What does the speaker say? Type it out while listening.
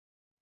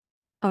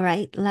All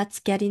right, let's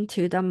get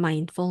into the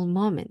mindful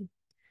moment.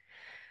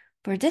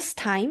 For this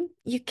time,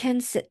 you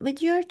can sit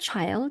with your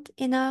child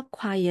in a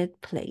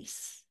quiet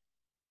place.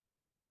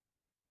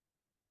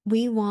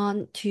 We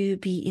want to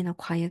be in a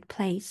quiet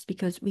place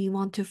because we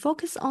want to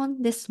focus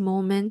on this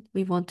moment.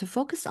 We want to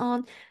focus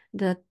on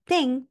the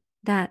thing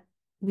that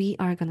we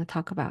are going to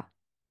talk about.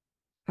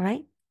 All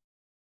right?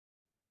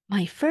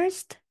 My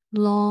first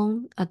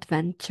long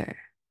adventure.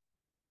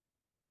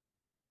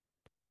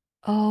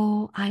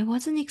 Oh, I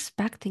wasn't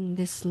expecting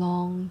this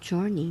long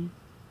journey.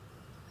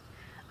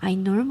 I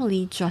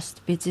normally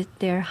just visit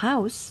their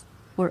house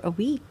for a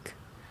week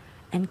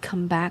and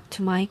come back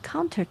to my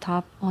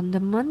countertop on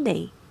the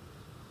Monday.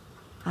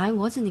 I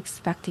wasn't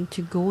expecting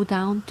to go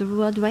down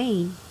through a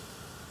drain.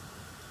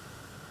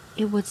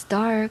 It was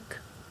dark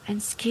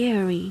and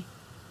scary,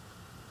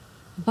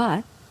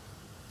 but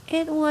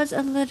it was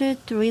a little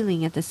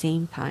thrilling at the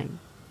same time.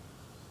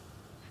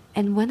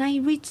 And when I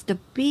reached the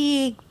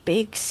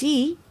big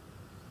sea,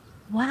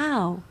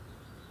 wow,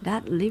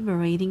 that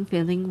liberating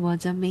feeling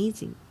was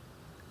amazing.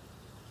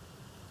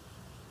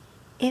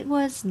 It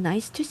was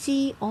nice to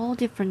see all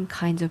different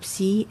kinds of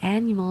sea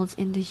animals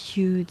in the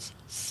huge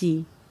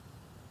sea.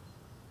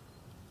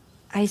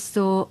 I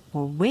saw a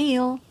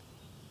whale,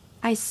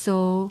 I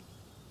saw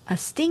a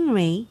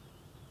stingray,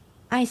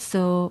 I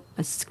saw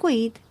a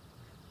squid,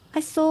 I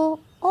saw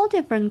all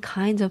different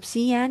kinds of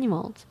sea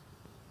animals.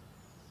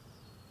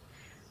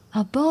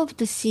 Above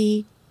the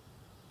sea,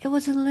 it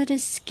was a little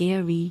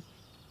scary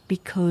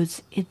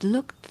because it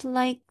looked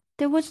like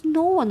there was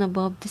no one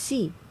above the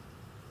sea.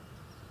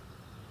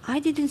 I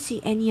didn't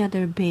see any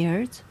other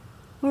bears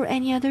or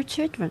any other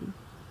children.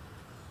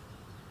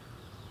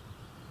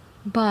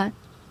 But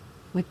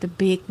with the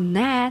big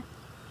net,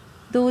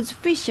 those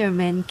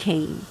fishermen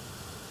came.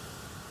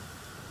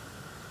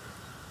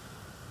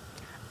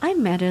 I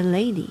met a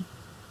lady.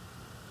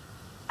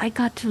 I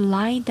got to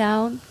lie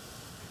down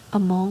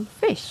among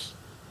fish.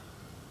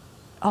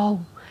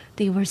 Oh,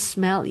 they were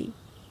smelly,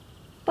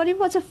 but it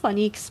was a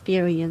funny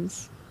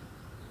experience.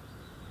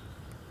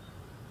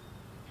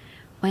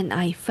 When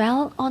I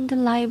fell on the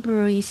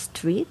library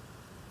street,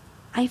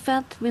 I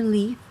felt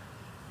relief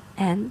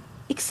and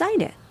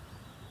excited.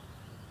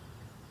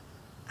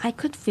 I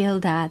could feel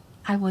that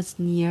I was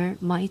near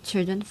my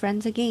children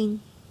friends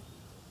again.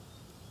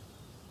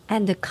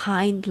 And the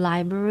kind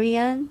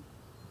librarian,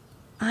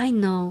 I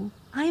know,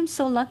 I am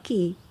so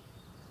lucky.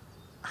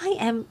 I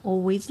am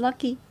always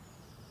lucky.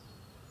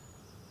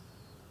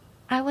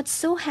 I was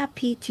so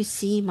happy to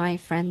see my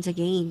friends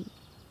again.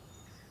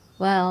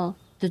 Well,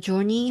 the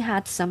journey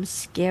had some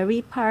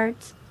scary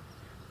parts,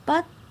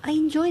 but I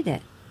enjoyed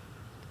it.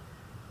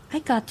 I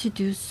got to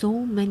do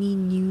so many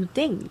new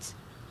things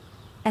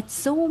at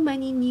so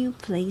many new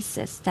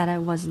places that I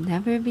was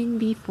never been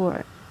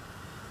before.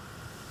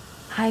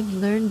 I've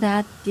learned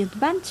that the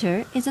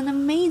adventure is an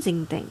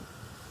amazing thing.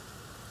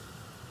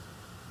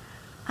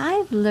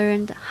 I've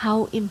learned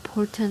how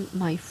important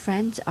my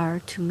friends are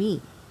to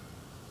me.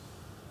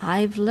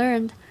 I've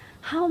learned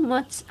how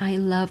much I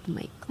love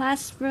my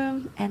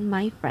classroom and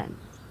my friends.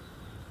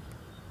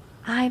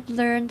 I've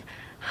learned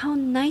how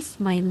nice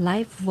my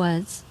life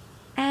was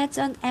as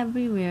an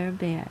everywhere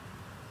bear.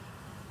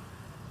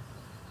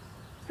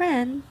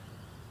 Friend,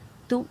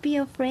 don't be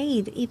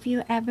afraid if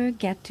you ever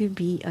get to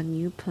be a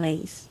new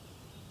place.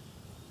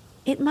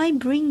 It might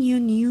bring you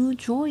new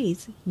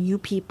joys, new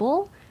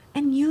people,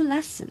 and new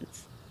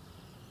lessons.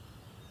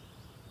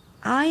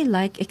 I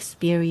like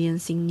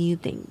experiencing new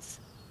things.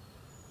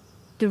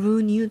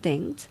 Through new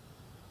things,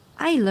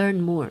 I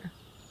learn more.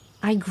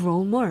 I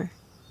grow more.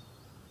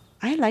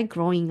 I like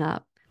growing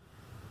up.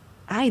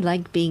 I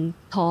like being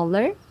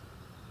taller,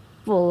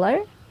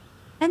 fuller,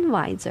 and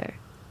wiser.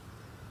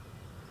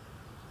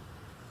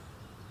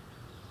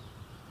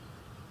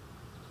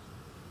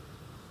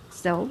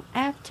 So,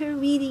 after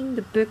reading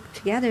the book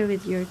together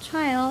with your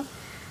child,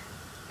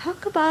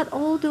 talk about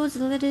all those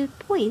little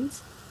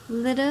points,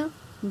 little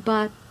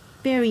but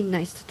very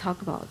nice to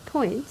talk about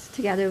points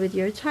together with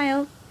your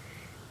child.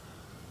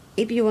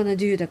 If you want to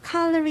do the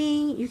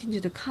coloring, you can do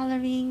the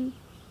coloring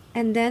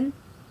and then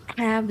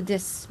have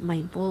this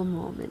mindful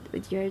moment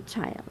with your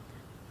child.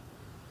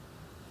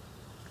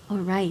 All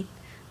right,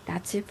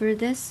 that's it for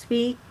this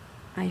week.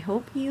 I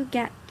hope you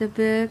get the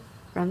book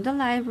from the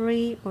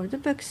library or the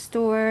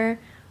bookstore,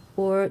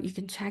 or you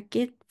can check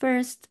it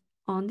first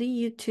on the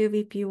YouTube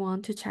if you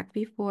want to check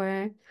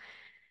before.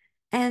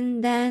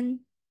 And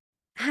then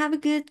have a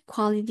good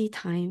quality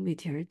time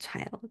with your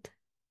child.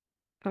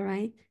 All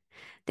right.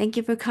 Thank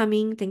you for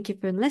coming. Thank you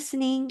for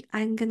listening.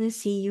 I'm gonna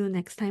see you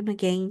next time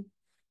again.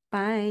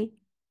 Bye.